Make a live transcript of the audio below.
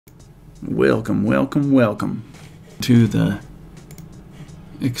Welcome, welcome, welcome to the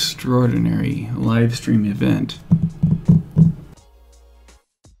extraordinary live stream event.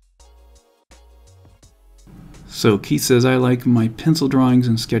 So Keith says, I like my pencil drawings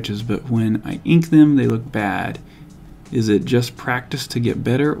and sketches, but when I ink them, they look bad. Is it just practice to get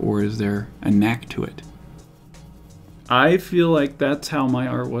better, or is there a knack to it? I feel like that's how my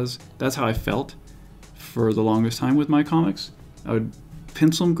art was. That's how I felt for the longest time with my comics. I would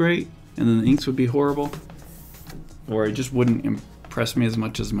pencil them great, and then the inks would be horrible, or it just wouldn't impress me as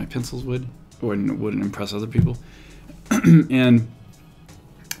much as my pencils would, or it wouldn't impress other people. And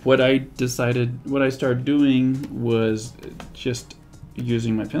what I started doing was just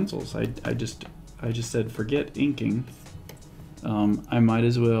using my pencils. I just said, forget inking. I might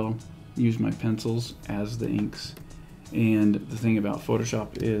as well use my pencils as the inks. And the thing about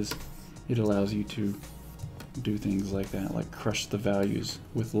Photoshop is it allows you to do things like that, like crush the values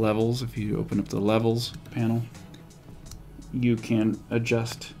with levels. If you open up the levels panel, you can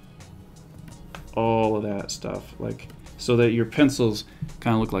adjust all of that stuff, like so that your pencils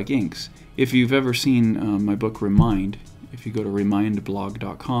kind of look like inks. If you've ever seen my book Remind, if you go to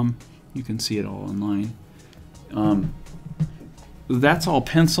remindblog.com, you can see it all online. That's all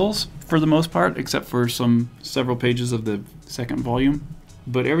pencils for the most part, except for several pages of the second volume.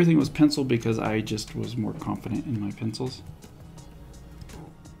 But everything was pencil because I just was more confident in my pencils.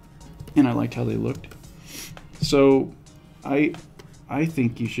 And I liked how they looked. So I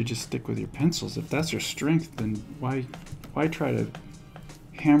think you should just stick with your pencils. If that's your strength, then why try to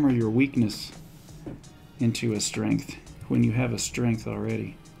hammer your weakness into a strength when you have a strength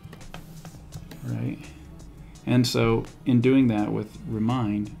already, right? And so in doing that with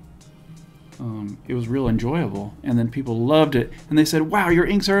Remind, it was real enjoyable, and then people loved it, and they said, wow, your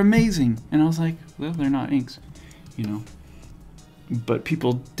inks are amazing. And I was like, well, they're not inks, you know, but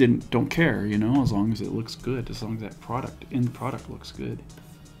people don't care, you know, as long as it looks good, as long as that end product looks good.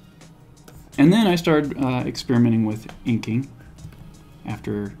 And then I started experimenting with inking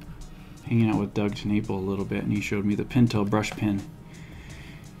after hanging out with Doug TenNapel a little bit, and he showed me the Pentel brush pen,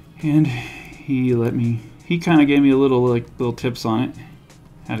 and he kind of gave me little tips on it,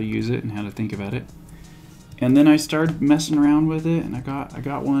 how to use it and how to think about it. And then I started messing around with it, and I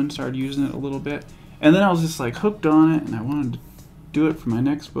got one, started using it a little bit, and then I was just like hooked on it, and I wanted to do it for my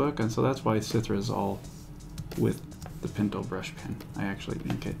next book. And so that's why Citra is all with the Pentel brush pen. I actually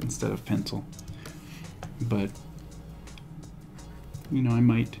ink it instead of pencil. But you know, I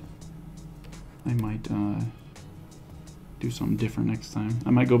might do something different next time. I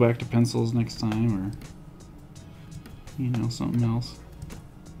might go back to pencils next time, or you know, something else.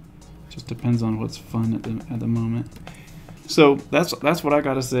 Just depends on what's fun at the moment. So that's what I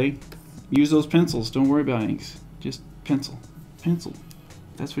gotta say. Use those pencils. Don't worry about inks. Just pencil.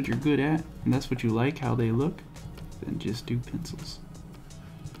 That's what you're good at, and that's what you like how they look. Then just do pencils.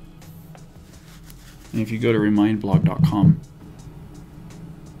 And if you go to remindblog.com,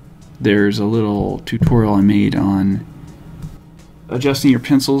 there's a little tutorial I made on adjusting your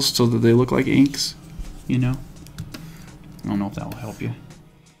pencils so that they look like inks, you know. I don't know if that will help you.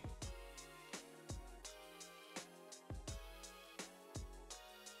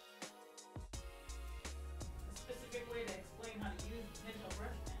 Specific way to explain how to use Pentel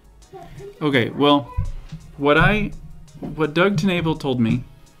brush pen. Okay, well, what Doug TenNapel told me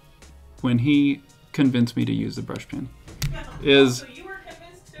when he convinced me to use the brush pen is... So you were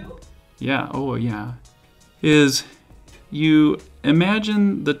convinced too? Yeah, oh yeah. Is you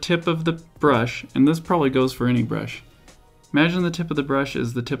imagine the tip of the brush, and this probably goes for any brush. Imagine the tip of the brush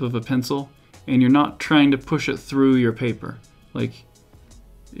is the tip of a pencil, and you're not trying to push it through your paper. Like,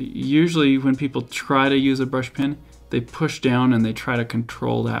 usually when people try to use a brush pen, they push down and they try to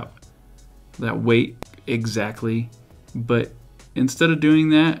control that weight exactly. But instead of doing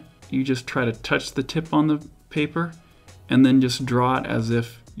that, you just try to touch the tip on the paper and then just draw it as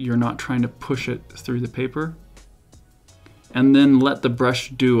if you're not trying to push it through the paper. And then let the brush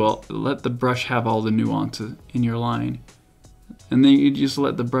have all the nuances in your line. And then you just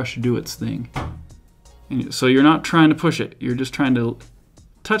let the brush do its thing. And so you're not trying to push it. You're just trying to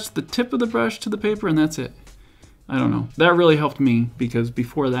touch the tip of the brush to the paper, and that's it. I don't know. That really helped me, because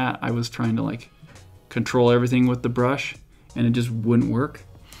before that I was trying to like control everything with the brush, and it just wouldn't work.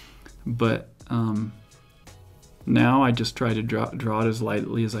 But now I just try to draw it as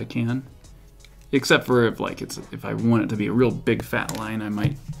lightly as I can. Except for if I want it to be a real big fat line, I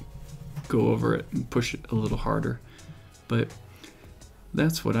might go over it and push it a little harder. But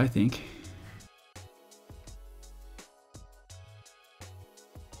that's what I think.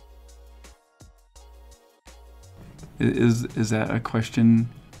 Is that a question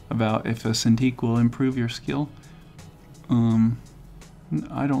about if a Cintiq will improve your skill.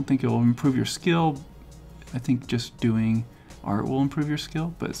 I don't think it will improve your skill. I think just doing art will improve your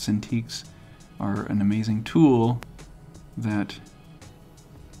skill, but Cintiqs are an amazing tool that,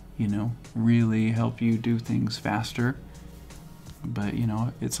 you know, really help you do things faster. But, you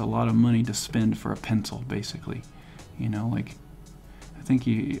know, it's a lot of money to spend for a pencil, basically. You know, like, I think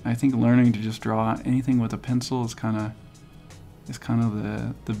learning to just draw anything with a pencil is kind of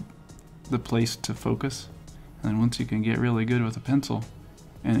the place to focus. And once you can get really good with a pencil,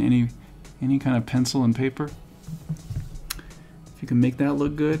 and any kind of pencil and paper, if you can make that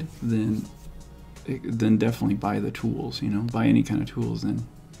look good, then definitely buy the tools. You know, buy any kind of tools. And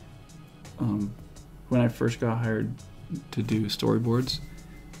when I first got hired to do storyboards,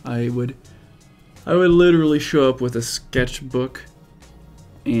 I would literally show up with a sketchbook,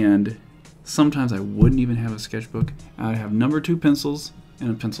 and sometimes I wouldn't even have a sketchbook. I would have number 2 pencils and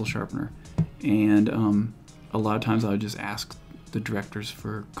a pencil sharpener, and a lot of times I would just ask the directors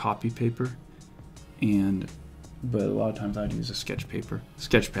for copy paper, but a lot of times I'd use a sketch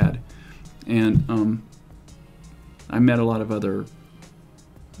pad, and I met a lot of other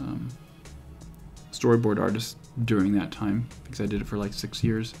storyboard artists during that time, because I did it for like 6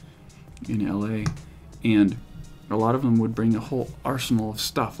 years in LA, and a lot of them would bring a whole arsenal of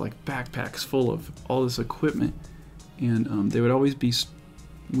stuff, like backpacks full of all this equipment, and they would always be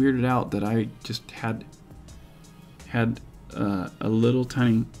weirded out that I just had a little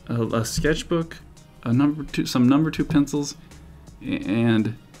tiny a sketchbook, some number 2 pencils,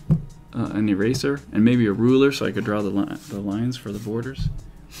 and an eraser, and maybe a ruler so I could draw the lines for the borders.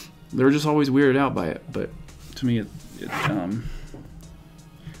 They were just always weirded out by it, but to me, I don't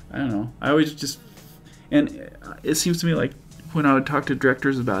know. I always just, and it seems to me like when I would talk to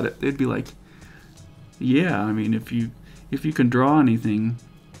directors about it, they'd be like, "Yeah, I mean, if you can draw anything,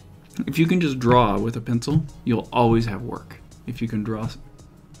 if you can just draw with a pencil, you'll always have work. If you can draw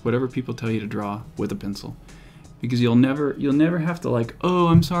whatever people tell you to draw with a pencil, because you'll never have to, like, oh,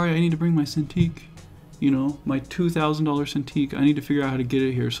 I'm sorry, I need to bring my Cintiq, you know, my $2,000 Cintiq. I need to figure out how to get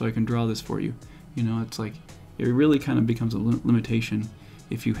it here so I can draw this for you." You know, it's like, it really kind of becomes a limitation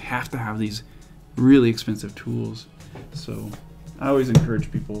if you have to have these really expensive tools. So I always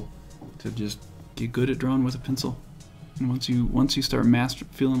encourage people to just get good at drawing with a pencil. And once you start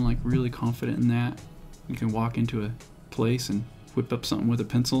feeling like really confident in that, you can walk into a place and whip up something with a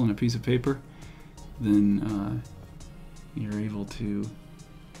pencil and a piece of paper, then you're able to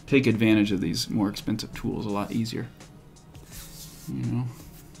take advantage of these more expensive tools a lot easier. You know,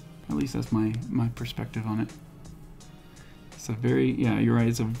 at least that's my perspective on it. It's a you're right,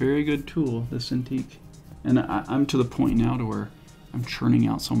 it's a very good tool, the Cintiq. And I'm to the point now to where I'm churning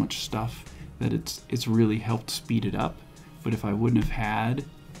out so much stuff that it's really helped speed it up. But if I wouldn't have had,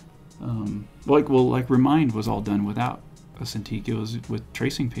 like Remind was all done without a Cintiq. It was with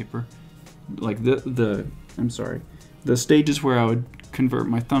tracing paper. Like the stages where I would convert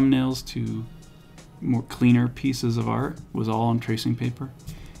my thumbnails to more cleaner pieces of art was all on tracing paper.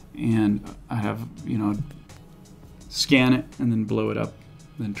 And I have, you know, scan it and then blow it up,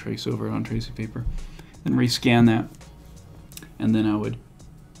 then trace over it on tracing paper, then rescan that, and then I would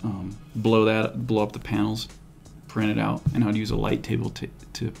blow up the panels, print it out, and I'd use a light table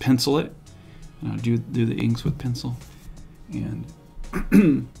to pencil it, and I'd do the inks with pencil, and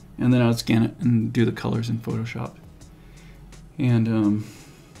and then I would scan it and do the colors in Photoshop. And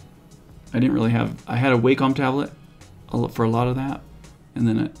I didn't really have, I had a Wacom tablet for a lot of that, and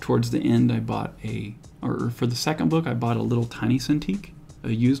then towards the end I bought for the second book I bought a little tiny Cintiq, a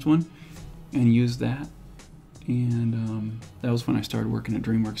used one, and used that. And that was when I started working at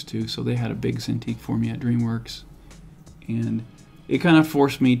Dreamworks too, so they had a big Cintiq for me at Dreamworks, and it kind of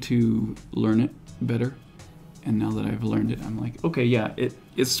forced me to learn it better. And now that I've learned it, I'm like, okay, yeah,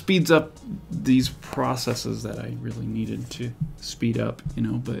 it speeds up these processes that I really needed to speed up, you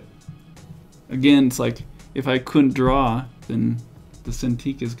know. But again, it's like, if I couldn't draw, then the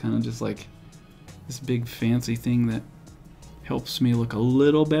Cintiq is kind of just like this big fancy thing that helps me look a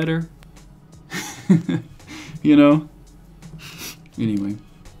little better. You know? Anyway,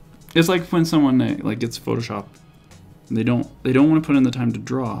 it's like when someone like gets Photoshop, they don't want to put in the time to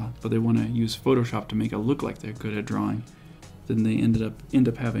draw, but they want to use Photoshop to make it look like they're good at drawing. Then they end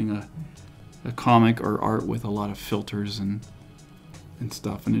up having a comic or art with a lot of filters and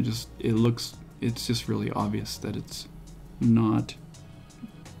stuff, and it's just really obvious that it's not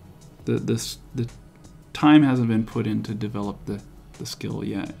the time hasn't been put in to develop the skill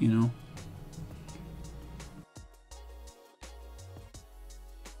yet, you know.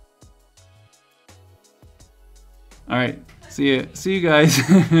 All right, See you guys.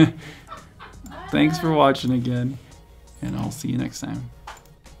 Thanks for watching again, and I'll see you next time.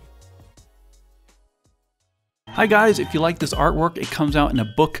 Hi guys, if you like this artwork, it comes out in a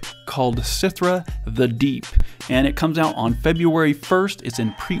book called Sithra the Deep, and it comes out on February 1st. It's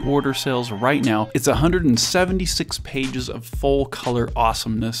in pre-order sales right now. It's 176 pages of full color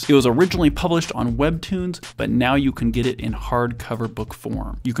awesomeness. It was originally published on Webtoons, but now you can get it in hardcover book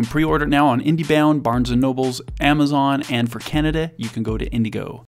form. You can pre-order it now on IndieBound, Barnes & Nobles, Amazon, and for Canada, you can go to Indigo.